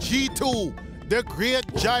 Majitu, the great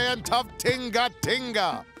giant of Tinga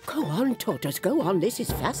Tinga. Go on, Tortoise, go on. This is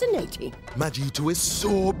fascinating. Majitu is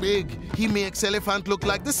so big, he makes elephant look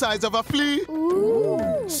like the size of a flea.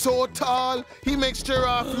 Ooh. So tall, he makes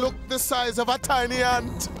giraffe look the size of a tiny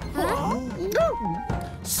ant. Huh?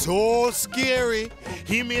 So scary,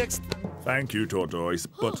 he makes... Thank you, Tortoise,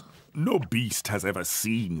 but no beast has ever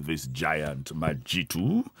seen this giant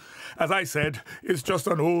Majitu. As I said, it's just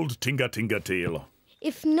an old Tinga Tinga tale.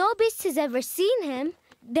 If no beast has ever seen him,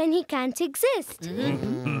 then he can't exist.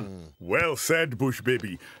 Well said, Bush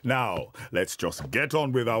Baby. Now, let's just get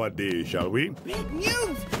on with our day, shall we? Big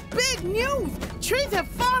news! Big news! Trees have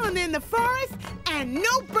fallen in the forest and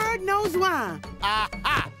no bird knows why.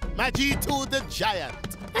 Aha! Majitu the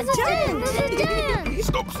giant. There's a giant! There's a giant!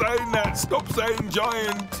 Stop saying that! Stop saying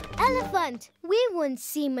giant! Elephant, we won't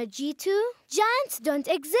see Majitu. Giants don't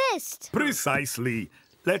exist. Precisely.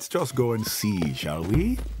 Let's just go and see, shall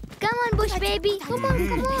we? Come on, Bush baby. Come on,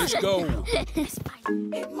 come on. Let's go.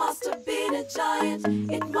 It must have been a giant.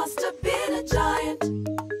 It must have been a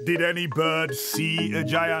giant. Did any bird see a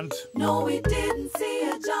giant? No, we didn't see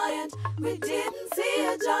a giant. We didn't see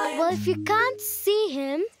a giant. Well, if you can't see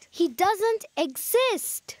him, he doesn't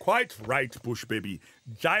exist. Quite right, Bush baby.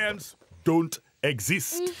 Giants don't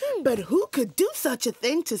exist. But who could do such a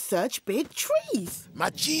thing to such big trees?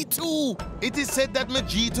 Majitu! It is said that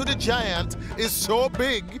Majitu the giant is so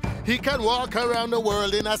big, he can walk around the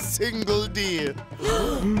world in a single day.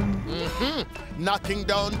 Knocking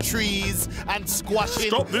down trees and squashing...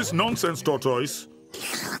 Stop this nonsense, Tortoise.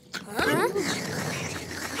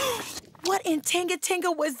 What in Tinga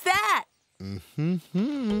Tinga was that?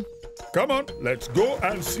 Come on, let's go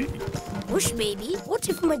and see. Bush baby, what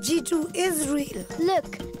if Majitu is real?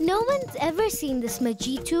 Look, no one's ever seen this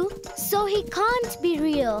Majitu, so he can't be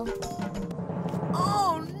real.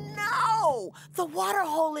 Oh, no! The water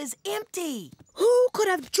hole is empty. Who could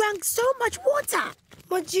have drunk so much water?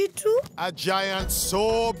 Majitu? A giant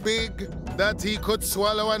so big that he could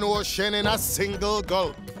swallow an ocean in a single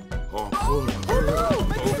gulp. Oh no!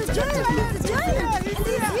 It's a giant! It's a giant! It's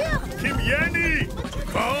here! Kimyeni,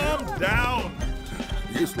 calm down.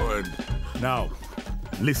 Yes, Lion. Now,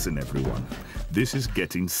 listen, everyone. This is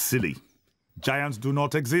getting silly. Giants do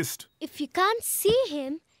not exist. If you can't see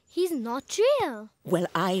him, he's not real. Well,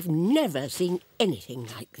 I've never seen anything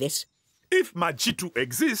like this. If Majitu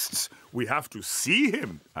exists, we have to see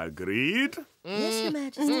him. Agreed? Yes, Your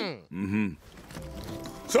Majesty.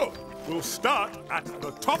 So, we'll start at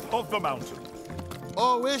the top of the mountain.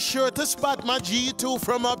 Oh, we're sure to spot Majitu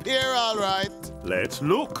from up here, all right. Let's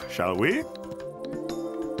look, shall we?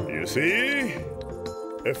 You see?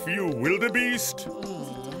 A few wildebeest,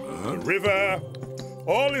 a river.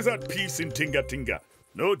 All is at peace in Tinga Tinga.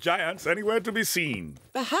 No giants anywhere to be seen.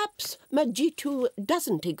 Perhaps Majitu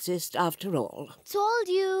doesn't exist after all. Told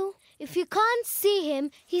you. If you can't see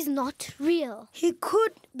him, he's not real. He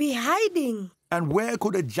could be hiding. And where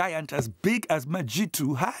could a giant as big as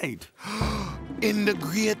Majitu hide? In the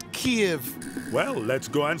great cave. Well, let's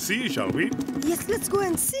go and see, shall we? Yes, let's go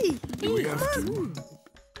and see. Do we have to?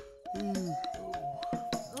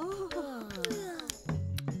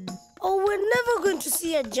 Oh, we're never going to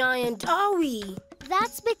see a giant, are we?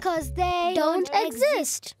 That's because they don't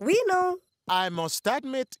exist. We know. I must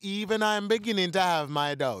admit, even I'm beginning to have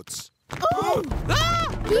my doubts.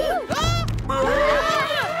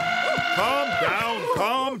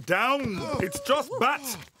 Calm down. It's just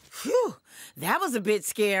bats. Phew, that was a bit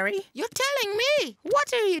scary. You're telling me?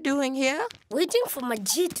 What are you doing here? Waiting for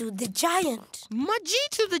Majitu, the giant.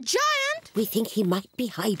 Majitu the giant? We think he might be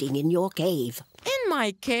hiding in your cave. In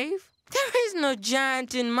my cave? There is no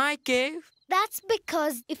giant in my cave. That's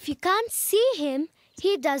because if you can't see him,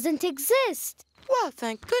 he doesn't exist. Well,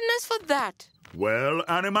 thank goodness for that. Well,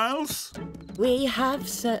 animals? We have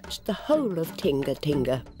searched the whole of Tinga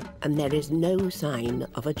Tinga, and there is no sign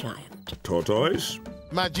of a giant. Tortoise?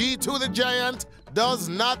 Majitu the giant does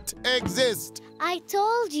not exist. I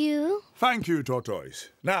told you. Thank you, Tortoise.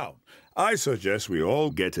 Now, I suggest we all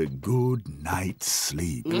get a good night's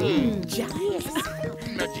sleep.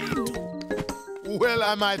 Well,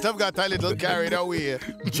 I might have got a little carried away.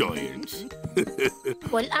 Giants.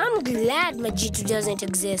 Well, I'm glad Majitu doesn't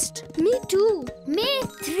exist. Me too. Me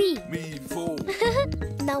 3. Me 4.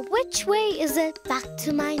 Now, which way is it back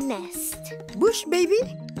to my nest? Bush baby,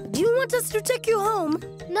 do you want us to take you home?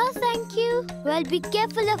 No, thank you. Well, be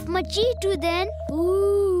careful of Majitu then.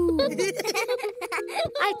 Ooh.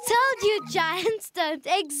 I told you giants don't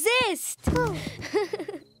exist.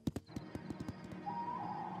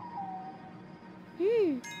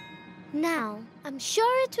 Now, I'm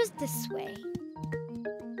sure it was this way.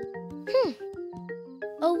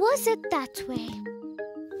 Or was it that way?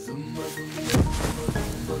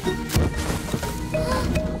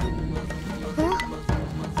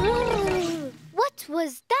 What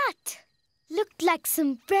was that? Looked like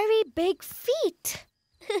some very big feet.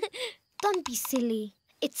 Don't be silly.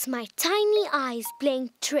 It's my tiny eyes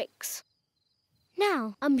playing tricks.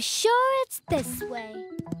 Now, I'm sure it's this way.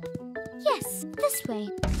 Yes, this way.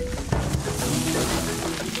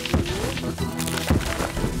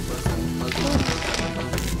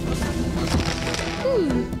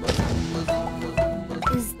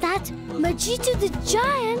 Is that Majitu the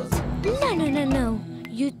giant? No.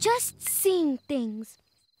 You're just seeing things.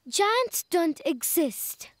 Giants don't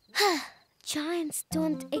exist. Giants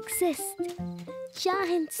don't exist.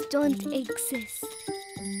 Giants don't exist.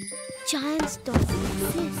 Giants don't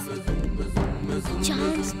exist.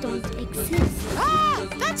 Giants don't exist. Ah,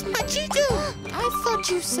 that's Majitu. I thought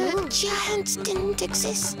you said giants didn't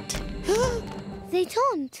exist. They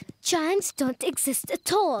don't. Giants don't exist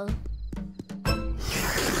at all.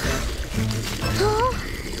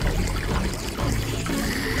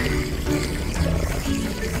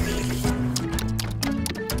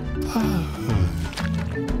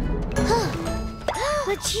 Huh?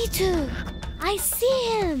 Majitu! I see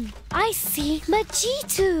him! I see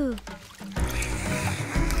Majitu!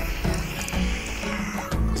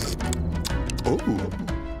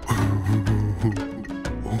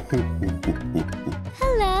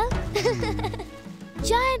 Hello!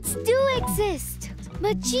 Giants do exist!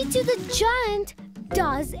 Majitu the giant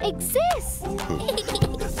does exist!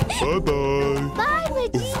 Bye-bye! Bye,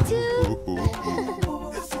 Majitu!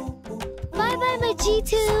 Bye-bye,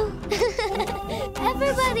 Majitu!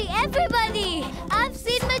 Everybody! I've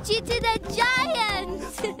seen Majitu the giant!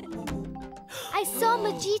 I saw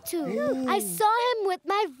Majitu. I saw him with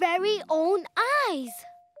my very own eyes.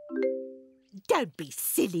 Don't be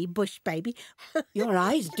silly, Bush Baby. Your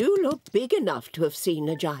eyes do look big enough to have seen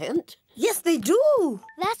a giant. Yes, they do.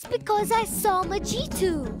 That's because I saw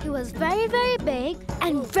Majitu. He was very, very big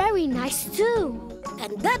and very nice too.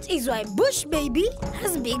 And that is why Bush Baby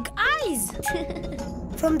has big eyes.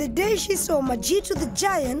 From the day she saw Majitu the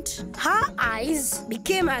giant, her eyes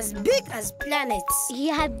became as big as planets. He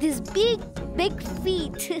had these big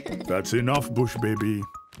feet. That's enough, Bush Baby.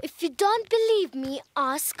 If you don't believe me,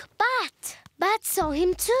 ask Bat. Bat saw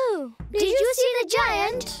him too. Did you see the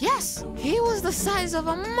giant? Yes, he was the size of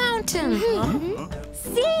a mountain.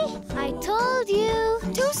 See? I told you.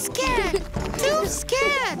 Too scared. Too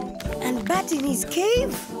scared. And Bat in his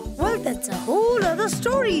cave? Well, that's a whole other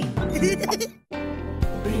story.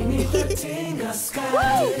 Tinga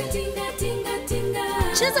sky. Tinga, tinga, tinga.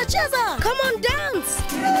 Cheza, come on, dance.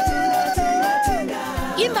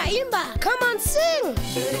 Imba, come on, sing.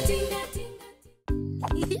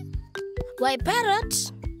 Why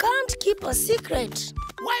Parrot can't keep a secret?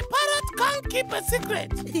 Why Parrot can't keep a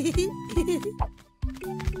secret?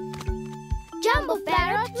 Jumbo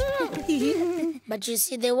Parrot. But you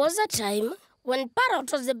see, there was a time when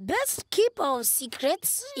Parrot was the best keeper of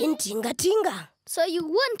secrets in Tinga Tinga. So you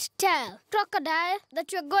won't tell Crocodile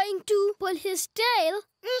that you're going to pull his tail?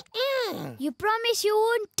 You promise you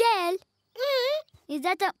won't tell? Is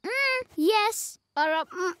that a yes or a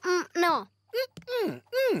no?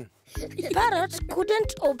 Parrot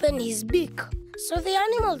couldn't open his beak, so the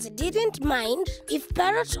animals didn't mind if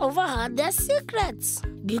Parrot overheard their secrets,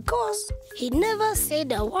 because he never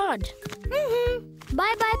said a word.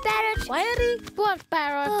 Bye-bye, Parrot. Wiry, poor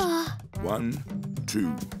Parrot. 1,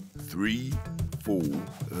 2, 3, 4.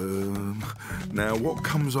 Now what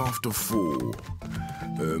comes after 4?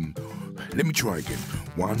 Let me try again.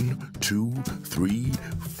 1, 2, 3,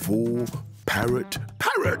 4. Parrot.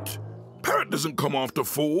 Parrot! Parrot doesn't come after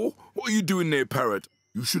 4. What are you doing there, Parrot?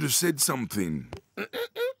 You should have said something.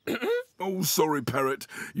 Oh, sorry, Parrot.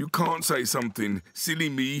 You can't say something. Silly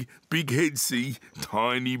me, big head, see,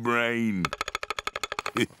 tiny brain.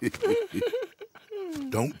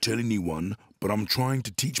 Don't tell anyone, but I'm trying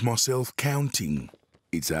to teach myself counting.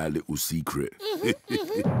 It's our little secret.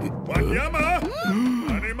 Wanyama!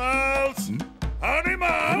 Animals!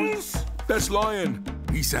 Animals! That's Lion.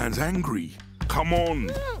 He sounds angry. Come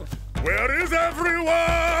on. Where is everyone?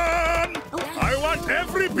 I want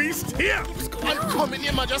every beast here. I'm coming,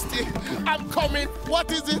 Your Majesty. I'm coming.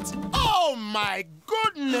 What is it? Oh, my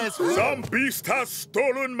goodness. Some beast has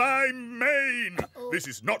stolen my mane. This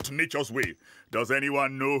is not nature's way. Does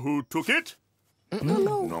anyone know who took it?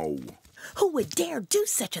 No. Who would dare do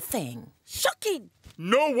such a thing? Shocking.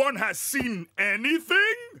 No one has seen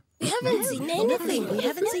anything? We haven't seen anything.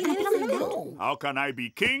 No. How can I be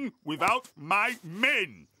king without my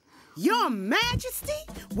mane? Your Majesty,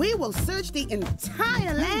 we will search the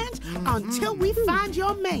entire land until we find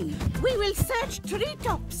your mane. We will search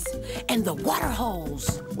treetops and the water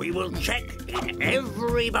holes. We will check in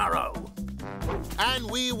every burrow. And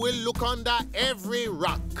we will look under every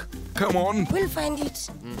rock. Come on. We'll find it.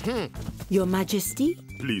 Your Majesty?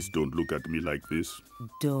 Please don't look at me like this.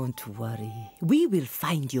 Don't worry. We will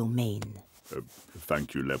find your mane.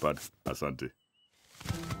 Thank you, Leopard. Asante.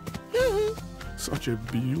 Such a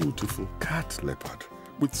beautiful cat, Leopard,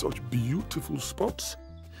 with such beautiful spots.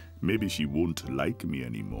 Maybe she won't like me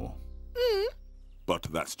anymore. But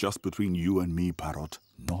that's just between you and me, Parrot.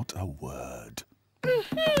 Not a word.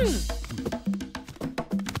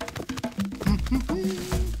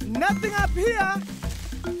 Nothing up here.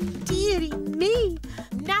 Dearie me,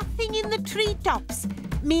 nothing in the treetops.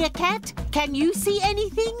 Meerkat, can you see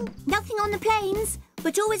anything? Nothing on the plains,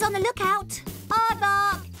 but always on the lookout.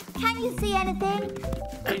 Aardvark, can you see anything?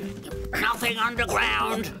 Nothing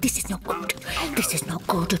underground. This is not good. This is not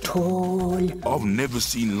good at all. I've never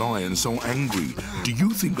seen Lion so angry. Do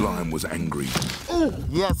you think Lion was angry?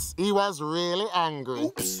 Yes, he was really angry.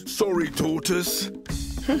 Oops, sorry, Tortoise.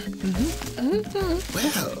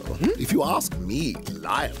 Well, if you ask me,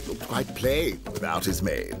 Lion looked quite plain without his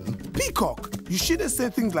mane. Peacock, you shouldn't say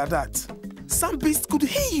things like that. Some beast could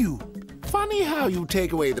hear you. Funny how you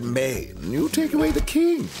take away the mane, you take away the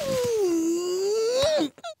king.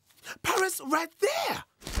 Parrot's right there.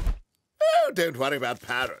 Oh, don't worry about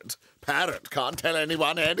Parrot. Parrot can't tell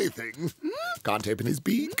anyone anything. Can't open his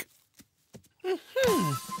beak.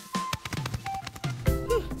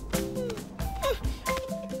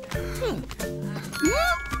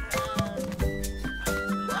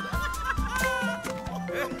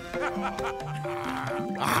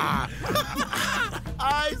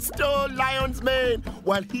 I stole Lion's mane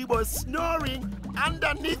while he was snoring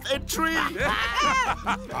underneath a tree.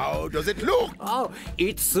 How does it look? Oh,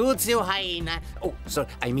 it suits you, hyena. Oh, sorry,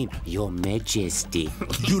 I mean, Your Majesty.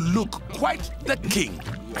 You look quite the king.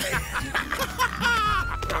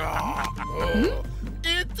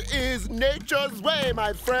 It is nature's way,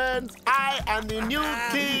 my friends. I am the new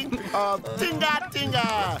king of Tinga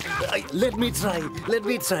Tinga. Let me try. Let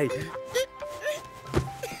me try.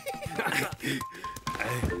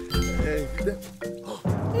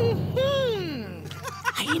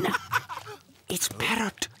 Hyena, it's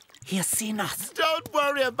Parrot. He has seen us. Don't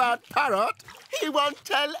worry about Parrot. He won't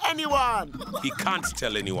tell anyone. He can't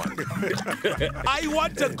tell anyone. I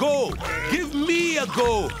want a go. Give me a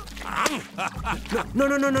go.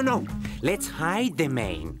 No. Let's hide the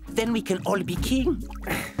mane. Then we can all be king.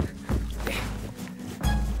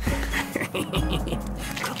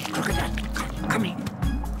 Crocodile, come here.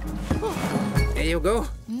 There you go.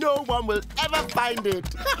 No one will ever find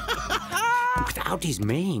it. Without his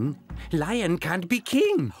mane, Lion can't be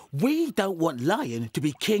king. We don't want Lion to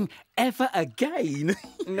be king ever again.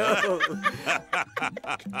 No.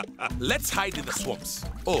 Let's hide in the swamps.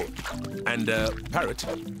 Oh, and Parrot,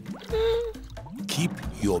 keep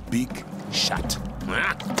your beak shut.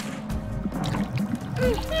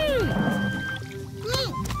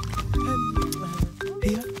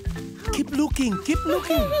 Here, keep looking, keep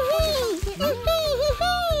looking.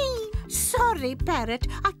 Sorry, Parrot,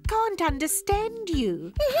 I can't understand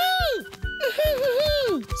you.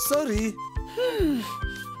 Sorry.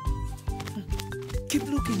 Keep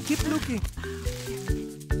looking, keep looking.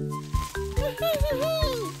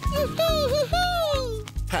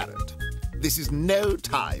 Parrot, this is no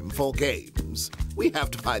time for games. We have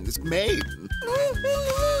to find this mane.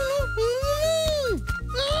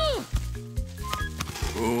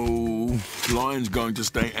 Oh, Lion's going to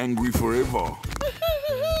stay angry forever.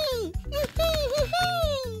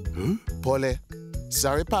 Huh? Polly,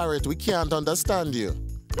 sorry, Parrot, we can't understand you.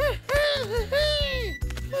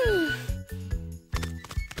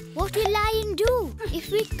 What will Lion do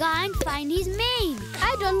if we can't find his mane?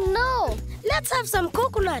 I don't know. Let's have some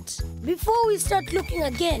coconut before we start looking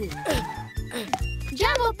again.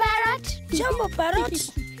 Jumbo Parrot! Jumbo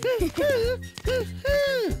Parrot!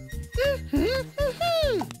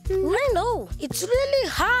 I know. It's really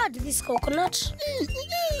hard, this coconut.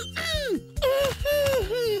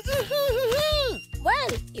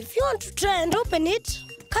 Well, if you want to try and open it,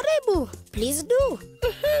 Karibu, please do.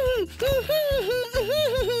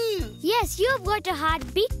 Yes, you've got a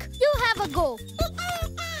hard beak. You have a go.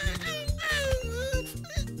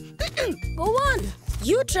 Go on.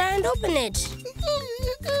 You try and open it.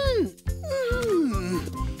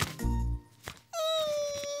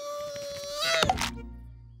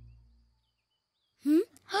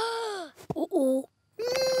 Uh-oh.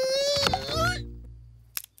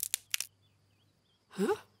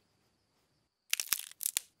 Huh?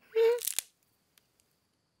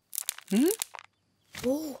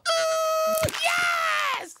 Oh.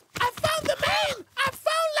 Yes! I found the mane! I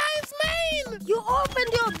found Lion's mane! You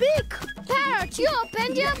opened your beak! Parrot, you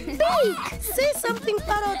opened your beak! Say something,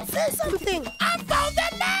 Parrot, say something! I found the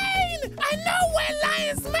mane! I know where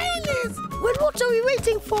Lion's mane is! Well, what are we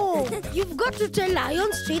waiting for? You've got to tell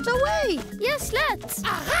Lion straight away! Yes, let's!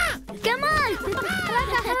 Aha! Come on!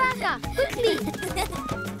 Haraka, quickly!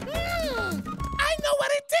 I know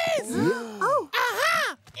where it is! Oh!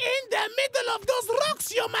 Aha! In the middle of those rocks,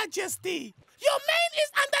 Your Majesty! Your mane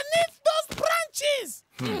is underneath those branches!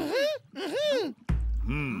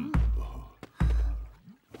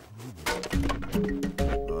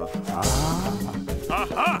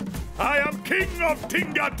 Aha! I am King of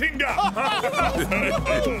Tinga Tinga!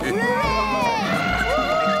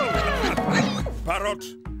 Parrot,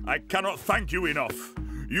 I cannot thank you enough.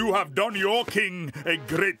 You have done your king a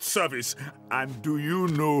great service. And do you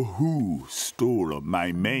know who stole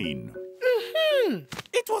my mane?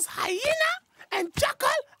 It was hyena and jackal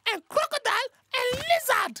and crocodile and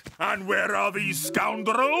lizard. And where are these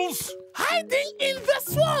scoundrels? Hiding in the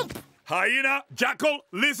swamp. Hyena, jackal,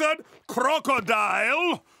 lizard,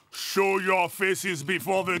 crocodile. Show your faces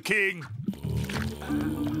before the king.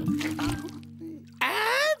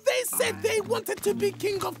 And they said they wanted to be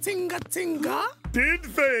king of Tinga Tinga. Did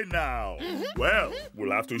they now? Well,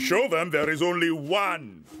 we'll have to show them there is only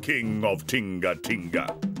one king of Tinga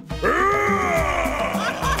Tinga.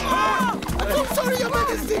 I'm sorry, Your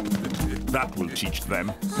Majesty. That will teach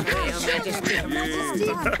them. Your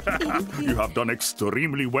Majesty. You have done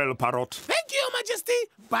extremely well, Parrot. Thank you, Your Majesty.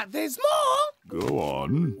 But there's more. Go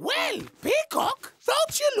on. Well, Peacock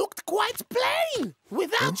thought you looked quite plain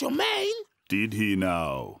without your mane. Did he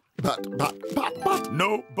now? But.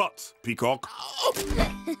 No buts, Peacock.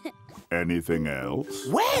 Anything else?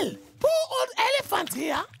 Well, poor old elephant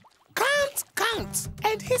here can't count,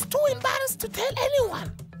 and he's too embarrassed to tell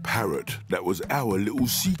anyone. Parrot, that was our little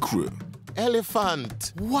secret.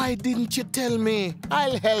 Elephant, why didn't you tell me?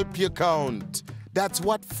 I'll help you count. That's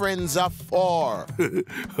what friends are for.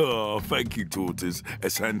 Oh, thank you, Tortoise.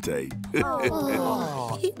 Asante.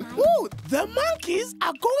 Ooh, the monkeys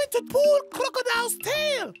are going to pull Crocodile's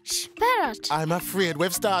tail. Shh, Parrot. I'm afraid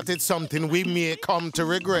we've started something we may come to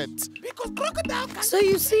regret. Because Crocodile can... So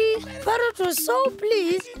you see, Parrot was so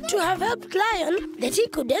pleased to have helped Lion that he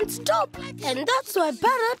couldn't stop. And that's why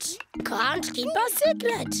Parrot can't keep a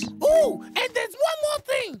secret. Oh, and there's one more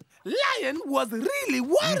thing. Lion was really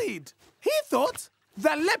worried. He thought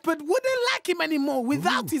the leopard wouldn't like him anymore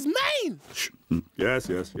without his mane. Yes,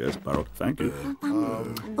 Parrot. Thank you.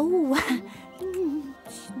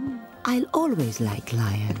 I'll always like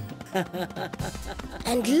Lion.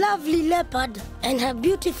 And lovely leopard and her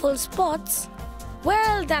beautiful spots.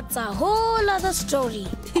 Well, that's a whole other story.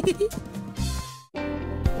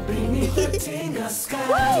 Beneath the Tinga sky.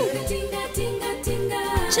 Woo! Tinga, tinga, tinga.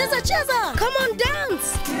 Cheza, come on,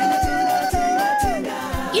 dance. Tinga, tinga, tinga.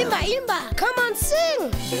 Imba, come on,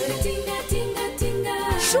 sing. Tinga, tinga, tinga.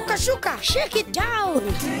 Shuka, shake it down.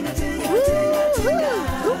 Tinga, tinga,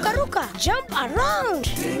 tinga. Ruka, jump around.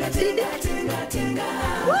 Tinga, tinga, tinga, tinga.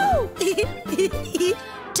 Woo!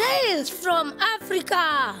 Tales from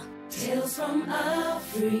Africa. Tales from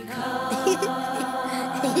Africa.